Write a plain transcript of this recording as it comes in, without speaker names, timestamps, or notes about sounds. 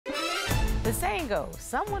The saying goes,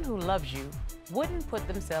 someone who loves you wouldn't put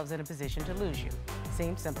themselves in a position to lose you.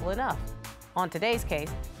 Seems simple enough. On today's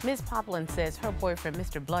case, Ms. Pomplin says her boyfriend,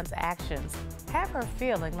 Mr. Blount's actions have her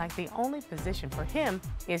feeling like the only position for him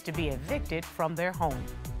is to be evicted from their home.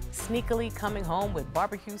 Sneakily coming home with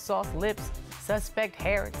barbecue sauce lips, suspect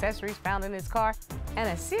hair accessories found in his car, and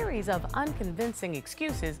a series of unconvincing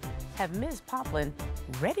excuses have Ms. Pomplin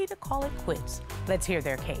ready to call it quits. Let's hear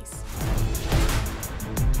their case.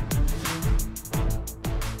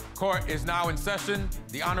 Court is now in session.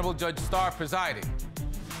 The Honorable Judge Starr presiding.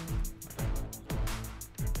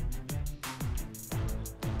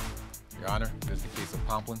 Your Honor, this is the case of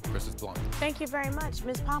Pomplin versus Blount. Thank you very much,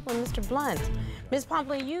 Ms. Pomplin, Mr. Blount. Ms.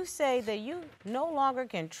 Pomplin, you say that you no longer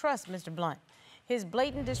can trust Mr. Blount. His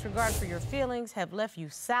blatant disregard for your feelings have left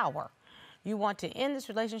you sour. You want to end this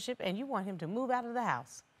relationship and you want him to move out of the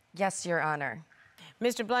house. Yes, Your Honor.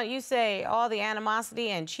 Mr. Blount, you say all the animosity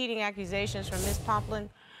and cheating accusations from Ms. Pomplin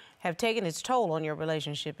have taken its toll on your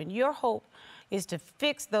relationship, and your hope is to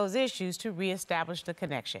fix those issues to reestablish the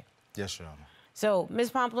connection. Yes, Your Honor. So,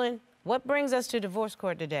 Ms. Pomplin, what brings us to divorce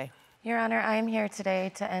court today? Your Honor, I am here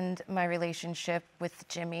today to end my relationship with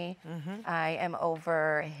Jimmie. I am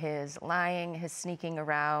over his lying, his sneaking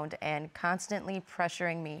around, and constantly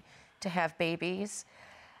pressuring me to have babies.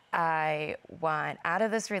 I want out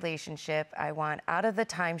of this relationship. I want out of the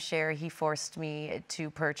timeshare he forced me to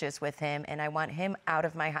purchase with him, and I want him out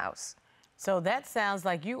of my house. So that sounds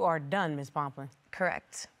like you are done, Ms. Pomplin.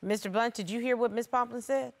 Correct. Mr. Blount, did you hear what Ms. Pomplin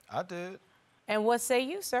said? I did. And what say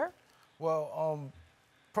you, sir? Well,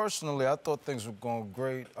 personally, I thought things were going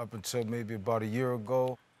great up until maybe about a year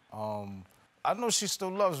ago. I know she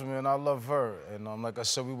still loves me, and I love her. And like I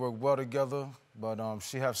said, we work well together, but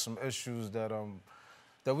she has some issues that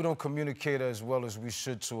we don't communicate as well as we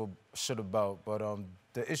should about. But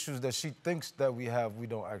the issues that she thinks that we have, we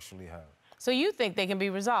don't actually have. So you think they can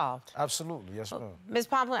be resolved? Absolutely, yes, ma'am. Ms.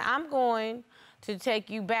 Pomplin, I'm going to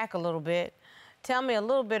take you back a little bit. Tell me a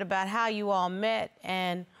little bit about how you all met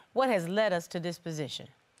and what has led us to this position.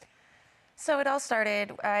 So it all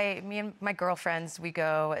started, me and my girlfriends, we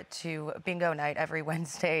go to bingo night every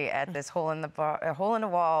Wednesday at this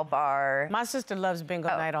hole-in-the-wall bar. My sister loves bingo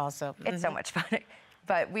night also. It's so much fun.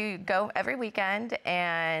 But we go every weekend,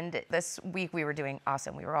 and this week we were doing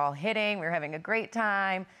awesome. We were all hitting, we were having a great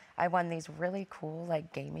time. I won these really cool,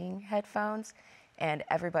 like, gaming headphones, and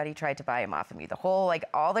everybody tried to buy them off of me.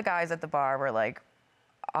 All the guys at the bar were like,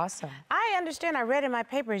 awesome. I understand, I read in my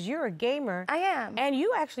papers, you're a gamer. I am. And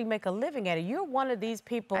you actually make a living at it. You're one of these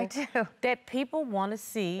people I do. that people want to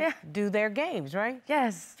see do their games, right?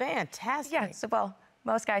 Yes. Fantastic. Yeah, so, well,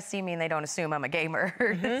 most guys see me and they don't assume I'm a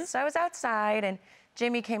gamer. So I was outside, and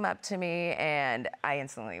Jimmie came up to me, and I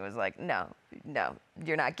instantly was like, no,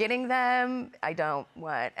 you're not getting them. I don't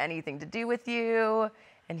want anything to do with you.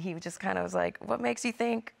 And he just kind of was like, what makes you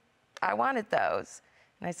think I wanted those?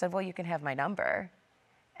 And I said, well, you can have my number.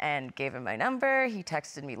 And gave him my number. He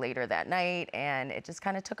texted me later that night, and it just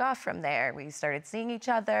kind of took off from there. We started seeing each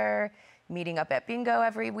other, meeting up at bingo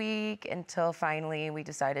every week, until finally we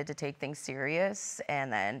decided to take things serious.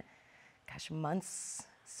 And then, gosh,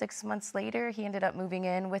 6 months later, he ended up moving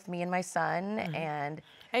in with me and my son. And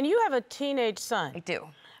you have a teenage son. I do.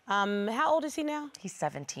 How old is he now? He's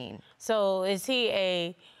 17. So is he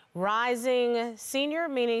a rising senior,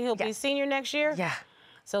 meaning he'll be senior next year? Yeah.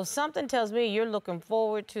 So something tells me you're looking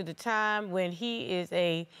forward to the time when he is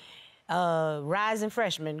a rising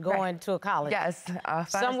freshman going to a college. Yes.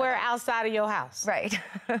 Somewhere outside of your house. Right.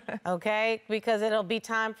 Okay? Because it'll be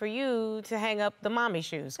time for you to hang up the mommy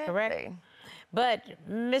shoes, correct? But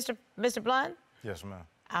Mr. Blount? Yes,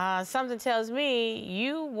 ma'am. Something tells me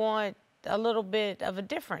you want a little bit of a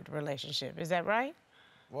different relationship. Is that right?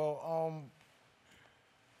 Well,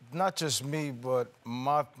 not just me, but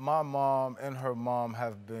my mom and her mom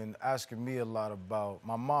have been asking me a lot about,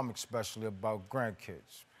 my mom especially, about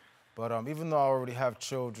grandkids. But even though I already have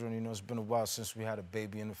children, you know, it's been a while since we had a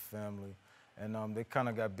baby in the family. And they kind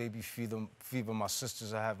of got baby fever. My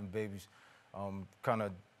sisters are having babies kind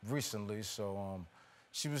of recently. So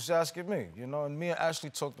she was asking me, you know, and me and Ashley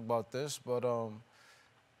talked about this, but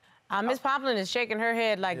Ms. Pomplin is shaking her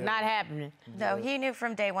head like not happening. No, he knew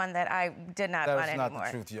from day one that I did not want anymore. That is not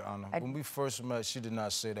the truth, Your Honor. When we first met, she did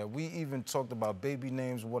not say that. We even talked about baby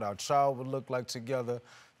names, what our child would look like together,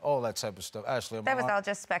 all that type of stuff. Ashley, that was all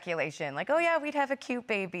just speculation. Like, oh yeah, we'd have a cute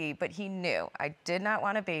baby, but he knew I did not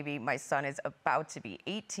want a baby. My son is about to be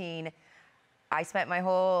 18. I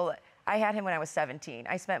had him when I was 17.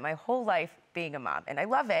 I spent my whole life being a mom, and I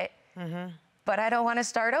love it, but I don't want to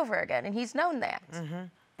start over again, and he's known that.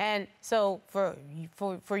 And so for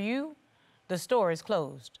you, the store is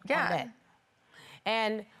closed. Yeah. On that.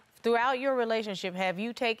 And throughout your relationship, have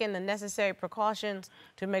you taken the necessary precautions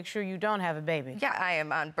to make sure you don't have a baby? Yeah, I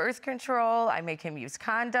am on birth control. I make him use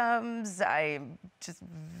condoms. I'm just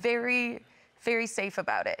very, very safe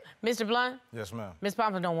about it. Mr. Blount? Yes, ma'am. Miss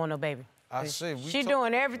Pomplin don't want no baby. I see. She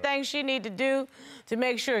doing everything she need to do to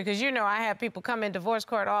make sure, because you know I have people come in divorce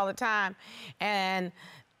court all the time, and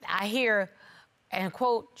I hear, and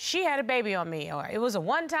quote, she had a baby on me, or it was a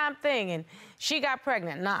one-time thing, and she got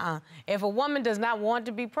pregnant. Nuh-uh. If a woman does not want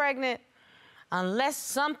to be pregnant, unless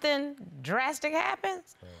something drastic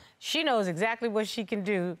happens, she knows exactly what she can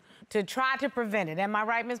do to try to prevent it. Am I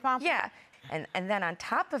right, Ms. Pomplin? Yeah, and then on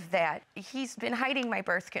top of that, he's been hiding my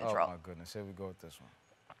birth control. Oh, my goodness. Here we go with this one.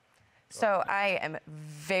 So I am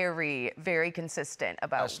very, very consistent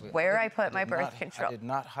about Ashley, where I put my birth control. I did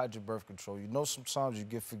not hide your birth control. You know, sometimes you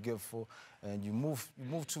get forgetful and you move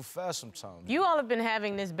too fast sometimes. You all have been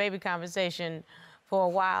having this baby conversation for a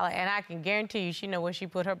while, and I can guarantee you she know where she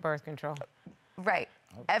put her birth control. Right.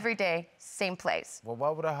 Okay. Every day, same place. Well, why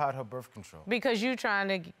would I hide her birth control? Because you trying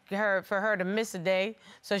to get her, for her to miss a day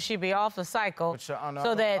so she'd be off the cycle. But, Your Honor,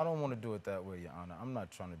 so I don't want to do it that way, Your Honor. I'm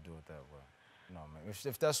not trying to do it that way. No, man.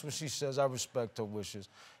 If that's what she says, I respect her wishes.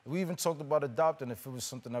 We even talked about adopting if it was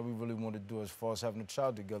something that we really want to do as far as having a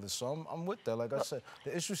child together. So I'm with that. Like I said,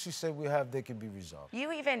 the issues she said we have, they can be resolved.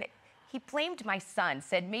 He blamed my son,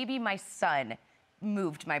 said maybe my son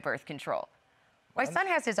moved my birth control. My son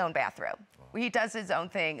has his own bathroom. He does his own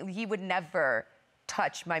thing. He would never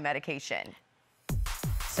touch my medication.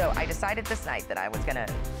 So I decided this night that I was gonna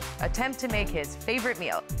attempt to make his favorite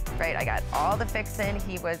meal, right? I got all the fixin'.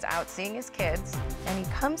 He was out seeing his kids, and he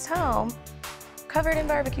comes home covered in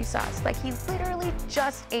barbecue sauce. Like he literally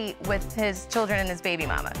just ate with his children and his baby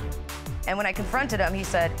mama. And when I confronted him, he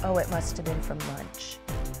said, "Oh, it must have been from lunch."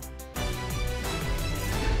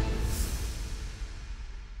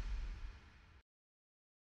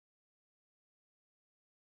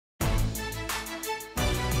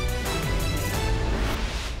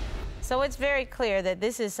 So it's very clear that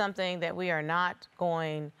this is something that we are not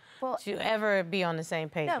going to ever be on the same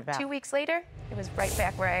page No, about. 2 weeks later, it was right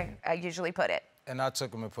back where I usually put it. And I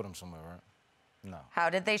took him and put him somewhere, right? No. How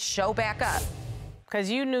did they show back up?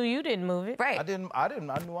 Because you knew you didn't move it. Right. I knew I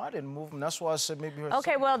didn't move him. That's why I said maybe her.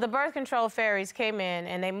 Okay, well, the birth control fairies came in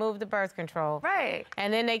and they moved the birth control. Right.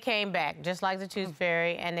 And then they came back, just like the tooth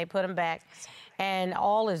fairy, and they put them back. And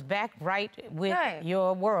all is back right with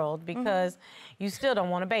your world because you still don't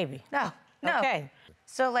want a baby. No, no. Okay.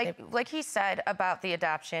 So like he said about the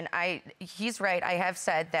adoption, he's right. I have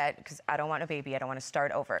said that because I don't want a baby, I don't want to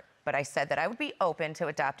start over. But I said that I would be open to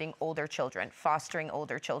adopting older children, fostering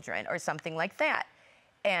older children, or something like that.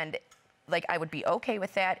 And like I would be okay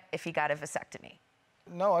with that if he got a vasectomy.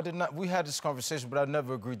 No, I did not. We had this conversation, but I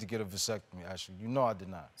never agreed to get a vasectomy, Ashley. You know I did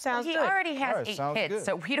not. Sounds He good. already has Right, 8 sounds kids, good.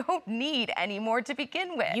 so we don't need any more to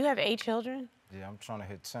begin with. You have 8 children? Yeah, I'm trying to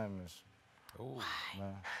hit 10, miss. Ooh.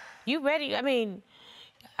 Man. You ready? I mean,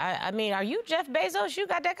 are you Jeff Bezos? You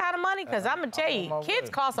got that kind of money? Because I'm going to tell I'm you, on my kids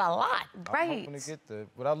way. cost a lot. Right. I'm hoping to get there.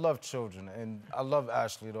 But I love children, and I love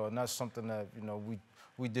Ashley, though, and that's something that, you know,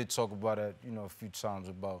 we did talk about it, you know, a few times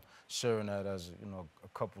about sharing that as, you know, a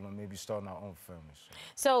couple and maybe starting our own families.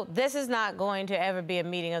 So this is not going to ever be a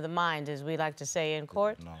meeting of the minds, as we like to say in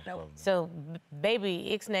court? No. Nope. Probably. So baby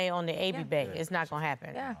ixnay on the AB bay, it's not going to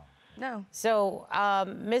happen. Yeah, no. So,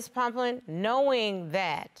 Ms. Pomplin, knowing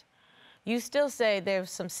that, you still say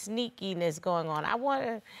there's some sneakiness going on. I want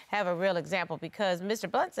to have a real example because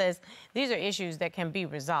Mr. Blount says these are issues that can be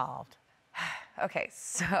resolved. Okay,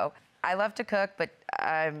 so I love to cook, but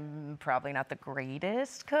I'm probably not the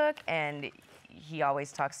greatest cook, and he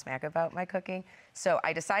always talks smack about my cooking. So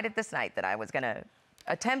I decided this night that I was gonna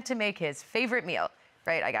attempt to make his favorite meal,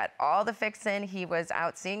 right? I got all the fixin'. He was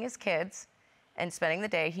out seeing his kids and spending the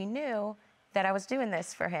day. He knew that I was doing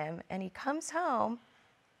this for him, and he comes home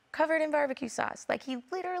covered in barbecue sauce. Like he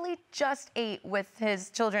literally just ate with his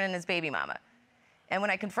children and his baby mama. And when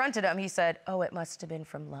I confronted him, he said, "Oh, it must have been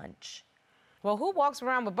from lunch." Well, who walks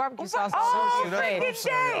around with barbecue sauce? Oh, See, that's what I'm freaking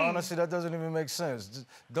saying. day. Honestly, that doesn't even make sense. Just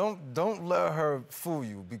don't let her fool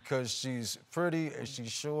you because she's pretty and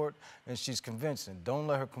she's short and she's convincing. Don't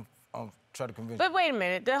let her try to convince you. But wait a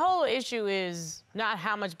minute. The whole issue is not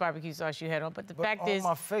how much barbecue sauce you had on, but the fact on is,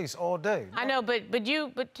 my face all day. I know, but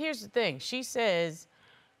here's the thing. She says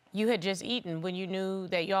you had just eaten when you knew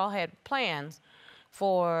that y'all had plans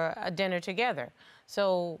for a dinner together.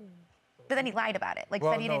 So. But then he lied about it, like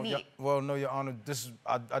said he didn't eat. Well, no, Your Honor,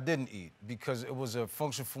 I didn't eat because it was a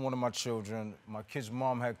function for one of my children. My kid's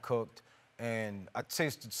mom had cooked, and I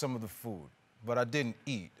tasted some of the food, but I didn't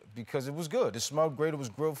eat because it was good. It smelled great. It was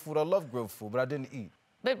grilled food. I love grilled food, but I didn't eat.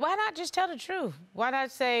 But why not just tell the truth? Why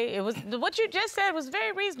not say it was, what you just said was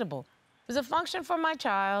very reasonable. It was a function for my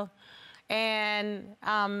child, and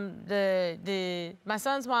my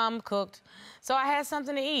son's mom cooked, so I had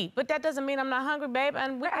something to eat. But that doesn't mean I'm not hungry, babe,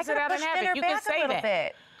 and we can sit down and have it. You can say that.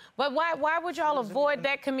 Bit. But why would y'all avoid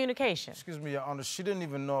that communication? Excuse me, Your Honor, she didn't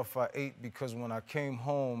even know if I ate because when I came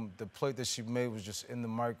home, the plate that she made was just in the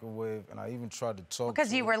microwave, and I even tried to talk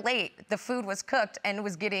Because you were late. The food was cooked and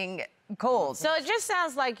was getting cold. So it just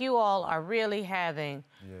sounds like you all are really having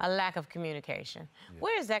a lack of communication.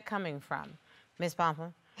 Where is that coming from, Ms.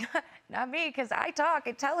 Pomplin? Not me, because I talk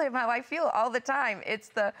and tell him how I feel all the time. It's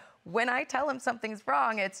the, when I tell him something's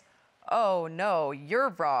wrong, it's, oh, no, you're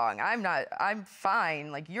wrong. I'm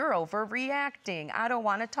fine. Like, you're overreacting. I don't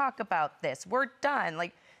want to talk about this. We're done.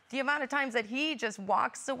 Like, the amount of times that he just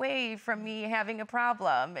walks away from me having a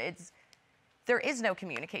problem, there is no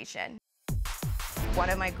communication. One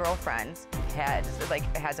of my girlfriends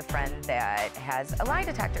has a friend that has a lie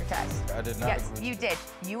detector test. I did not. Yes, you did.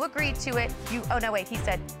 You agreed to it. Oh, no, wait, he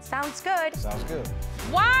said, sounds good. Sounds good.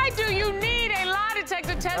 Why do you need a lie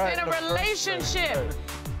detector test in a relationship?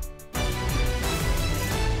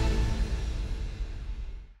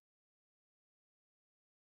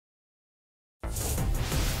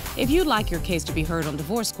 If you'd like your case to be heard on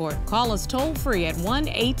divorce court, call us toll-free at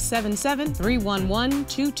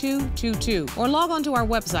 1-877-311-2222 or log on to our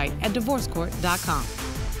website at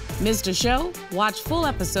divorcecourt.com. Missed a show? Watch full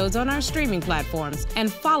episodes on our streaming platforms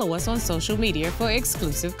and follow us on social media for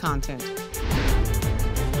exclusive content.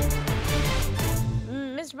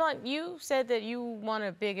 Mr. Blount, you said that you want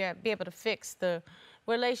to be able to fix the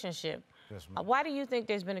relationship. Yes, ma'am. Why do you think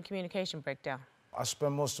there's been a communication breakdown? I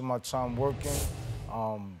spend most of my time working.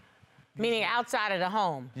 Meaning outside of the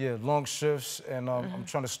home? Yeah, long shifts, and I'm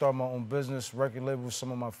trying to start my own business, record label with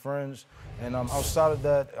some of my friends. And outside of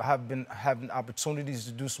that, I have been having opportunities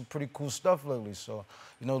to do some pretty cool stuff lately. So,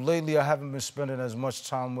 you know, lately I haven't been spending as much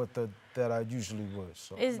time with her that I usually would.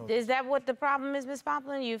 So, is that what the problem is, Ms.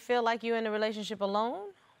 Pomplin? You feel like you're in a relationship alone?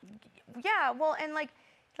 Yeah, well, and like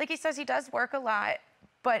he says, he does work a lot,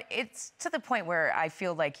 but it's to the point where I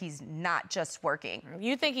feel like he's not just working.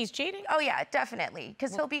 You think he's cheating? Oh, yeah, definitely,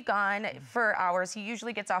 because he'll be gone for hours. He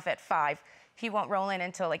usually gets off at 5. He won't roll in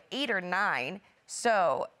until like 8 or 9.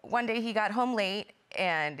 So one day he got home late,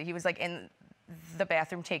 and he was like in the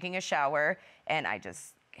bathroom taking a shower, and I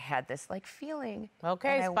just had this like feeling.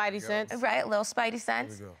 Okay, spidey sense. Right, a little spidey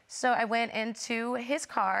sense. So I went into his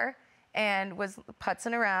car and was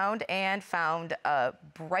putzing around and found a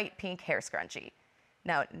bright pink hair scrunchie.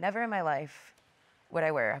 Now, never in my life would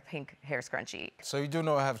I wear a pink hair scrunchie. So you do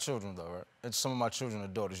know I have children, though, right? And some of my children are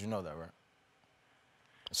daughters. You know that, right?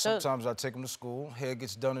 Sometimes I take them to school. Hair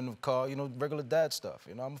gets done in the car. You know, regular dad stuff.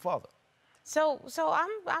 You know, I'm a father. So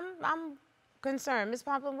I'm concerned, Ms.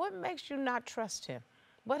 Pomplin. What makes you not trust him?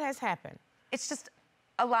 What has happened? It's just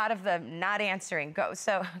a lot of the not answering go.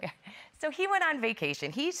 So he went on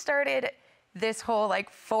vacation. He started this whole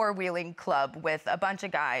like 4-wheeling club with a bunch of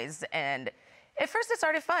guys, and at first it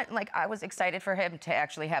started fun. Like, I was excited for him to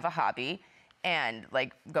actually have a hobby and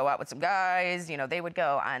like go out with some guys. You know, they would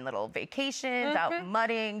go on little vacations, out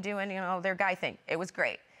mudding, doing, you know, their guy thing. It was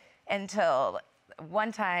great. Until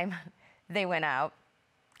one time they went out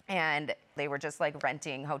and they were just like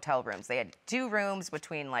renting hotel rooms. They had 2 rooms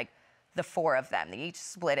between like the 4 of them. They each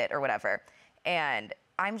split it or whatever. And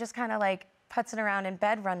I'm just kind of like putzing around in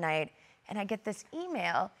bed one night, and I get this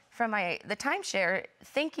email from the timeshare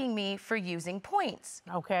thanking me for using points.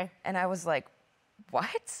 Okay. And I was like,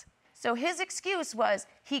 what? So his excuse was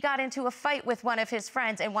he got into a fight with one of his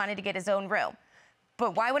friends and wanted to get his own room.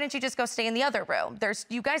 But why wouldn't you just go stay in the other room?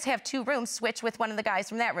 You guys have 2 rooms, switch with one of the guys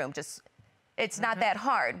from that room. It's not that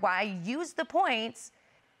hard. Why use the points?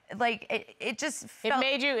 Like, it just felt...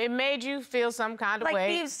 It made you feel some kind of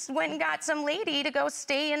way. Like he went and got some lady to go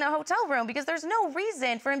stay in a hotel room, because there's no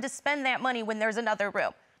reason for him to spend that money when there's another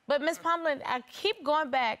room. But Ms. Pomplin, I keep going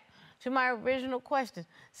back to my original question.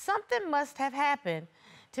 Something must have happened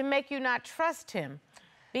to make you not trust him,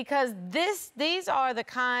 because these are the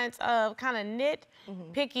kinds of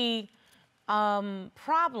nitpicky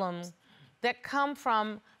problems that come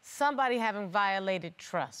from somebody having violated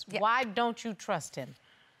trust. Yeah. Why don't you trust him?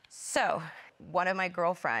 So one of my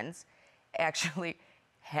girlfriends actually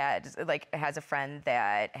has a friend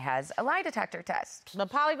that has a lie detector test. The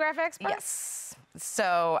polygraph expert? Yes.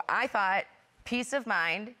 So I thought, peace of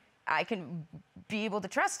mind, I can be able to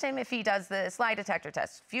trust him if he does this lie detector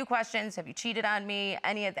test. Few questions: have you cheated on me?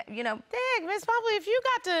 Any of that, you know. Dang, Miss Pomplin, if you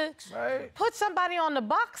got to put somebody on the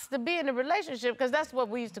box to be in a relationship, because that's what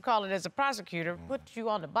we used to call it as a prosecutor, put you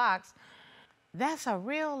on the box, That's a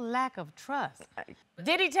real lack of trust.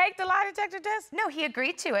 Did he take the lie detector test? No, he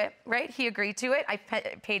agreed to it, right? He agreed to it. I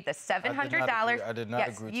paid the $700. I did not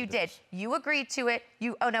yes, agree to you this. did. You agreed to it.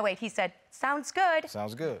 Oh, no, wait. He said, sounds good.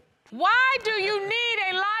 Sounds good. Why do you need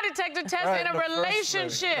a lie detector test Right, in a the first place,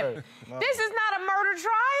 relationship? right. No. This is not a murder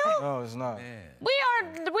trial. No, it's not. We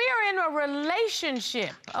are in a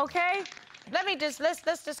relationship, okay?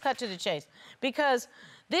 Let's just cut to the chase, because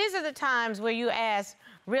these are the times where you ask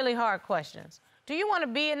really hard questions. Do you want to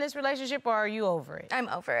be in this relationship, or are you over it? I'm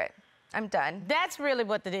over it. I'm done. That's really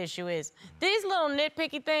what the issue is. These little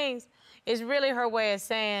nitpicky things is really her way of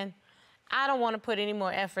saying, I don't want to put any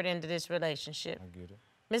more effort into this relationship. I get it.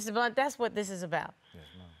 Mr. Blount, that's what this is about. Yes,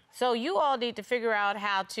 ma'am. So you all need to figure out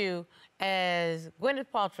how to, as Gwyneth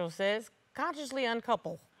Paltrow says, consciously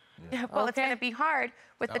uncouple. Yeah, well, it's Okay. going to be hard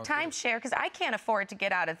with the timeshare because I can't afford to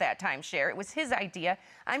get out of that timeshare. It was his idea.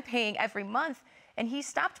 I'm paying every month, and he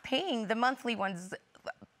stopped paying the monthly ones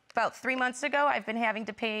about 3 months ago. I've been having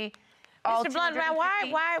to pay all Mr. Blount, now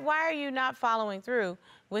 $250. why are you not following through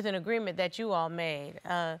with an agreement that you all made,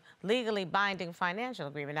 a legally binding financial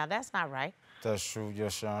agreement? Now, that's not right. That's true.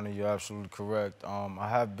 Yes, Your Honor, you're absolutely correct. I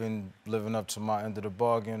have been living up to my end of the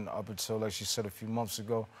bargain up until, like she said, a few months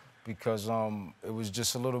ago, because it was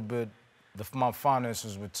just a little bit, my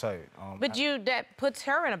finances were tight. But that puts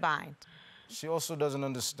her in a bind. She also doesn't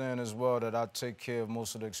understand as well that I take care of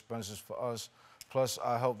most of the expenses for us. Plus,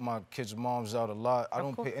 I help my kids' moms out a lot. I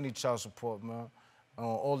don't pay any child support, man.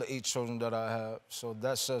 All the 8 children that I have. So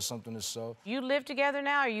that says something itself. You live together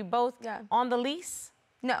now? Are you both on the lease?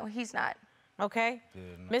 No, he's not. Okay. Yeah,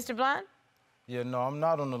 no. Mr. Blount? Yeah, no, I'm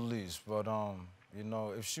not on the lease, but, you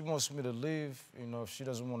know, if she wants me to leave, you know, if she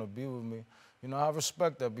doesn't want to be with me, you know, I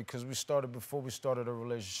respect that because before we started a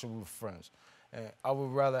relationship, we were friends. And I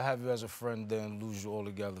would rather have you as a friend than lose you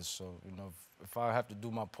altogether. So, you know, if I have to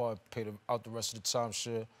do my part, pay out the rest of the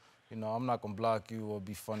timeshare, you know, I'm not going to block you or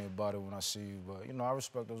be funny about it when I see you. But, you know, I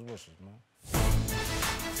respect those wishes, man.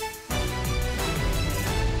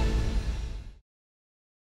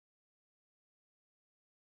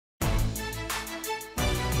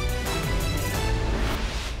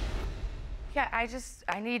 Yeah,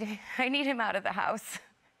 I need him out of the house.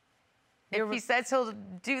 If he says he'll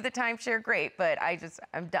do the timeshare, great, but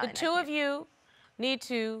I'm done. The two of you need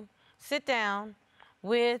to sit down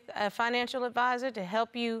with a financial advisor to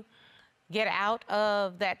help you get out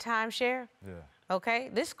of that timeshare. Yeah. Okay?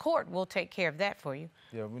 This court will take care of that for you.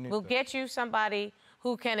 Yeah, we need We'll that. get you somebody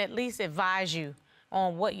who can at least advise you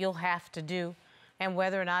on what you'll have to do and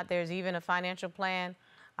whether or not there's even a financial plan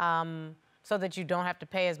so that you don't have to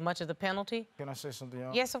pay as much of the penalty. Can I say something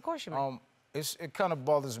else? Yes, of course you may. It kind of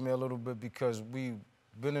bothers me a little bit because we've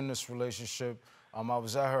been in this relationship. I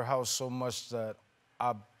was at her house so much that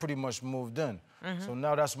I pretty much moved in. So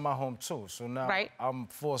now that's my home too. So now I'm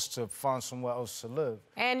forced to find somewhere else to live.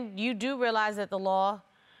 And you do realize that the law,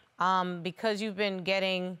 because you've been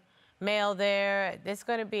getting mail there, it's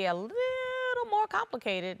going to be a little more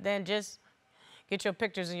complicated than just get your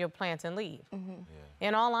pictures and your plants and leave. Yeah.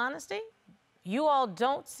 In all honesty, you all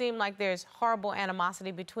don't seem like there's horrible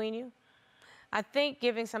animosity between you. I think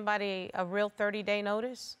giving somebody a real 30-day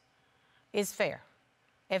notice is fair.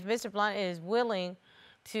 If Mr. Blount is willing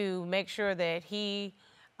to make sure that he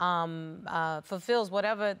fulfills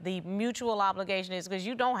whatever the mutual obligation is, because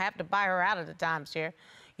you don't have to buy her out of the timeshare.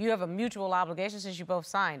 You have a mutual obligation since you both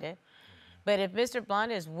signed it. But if Mr.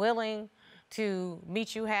 Blount is willing to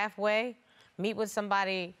meet you halfway, meet with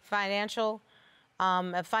somebody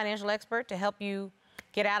a financial expert to help you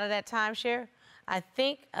get out of that timeshare, I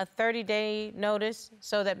think a 30-day notice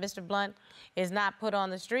so that Mr. Blount is not put on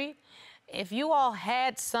the street. If you all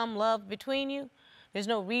had some love between you, there's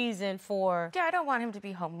no reason for... Yeah, I don't want him to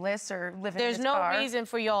be homeless or live in his There's no car. reason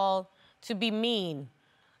for y'all to be mean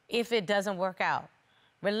if it doesn't work out.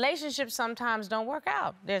 Relationships sometimes don't work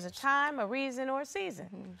out. There's a time, a reason, or a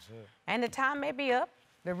season. And the time may be up,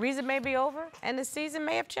 the reason may be over, and the season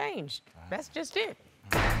may have changed. That's just it.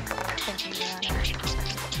 Thank you, Your Honor.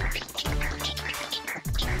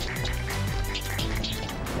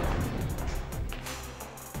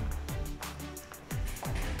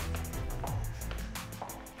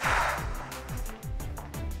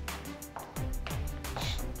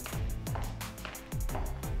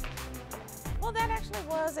 Well, that actually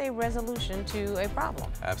was a resolution to a problem.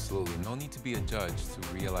 Absolutely. No need to be a judge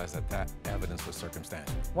to realize that that evidence was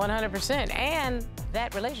circumstantial. 100%. And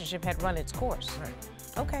that relationship had run its course. Right.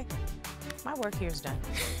 Okay. My work here is done.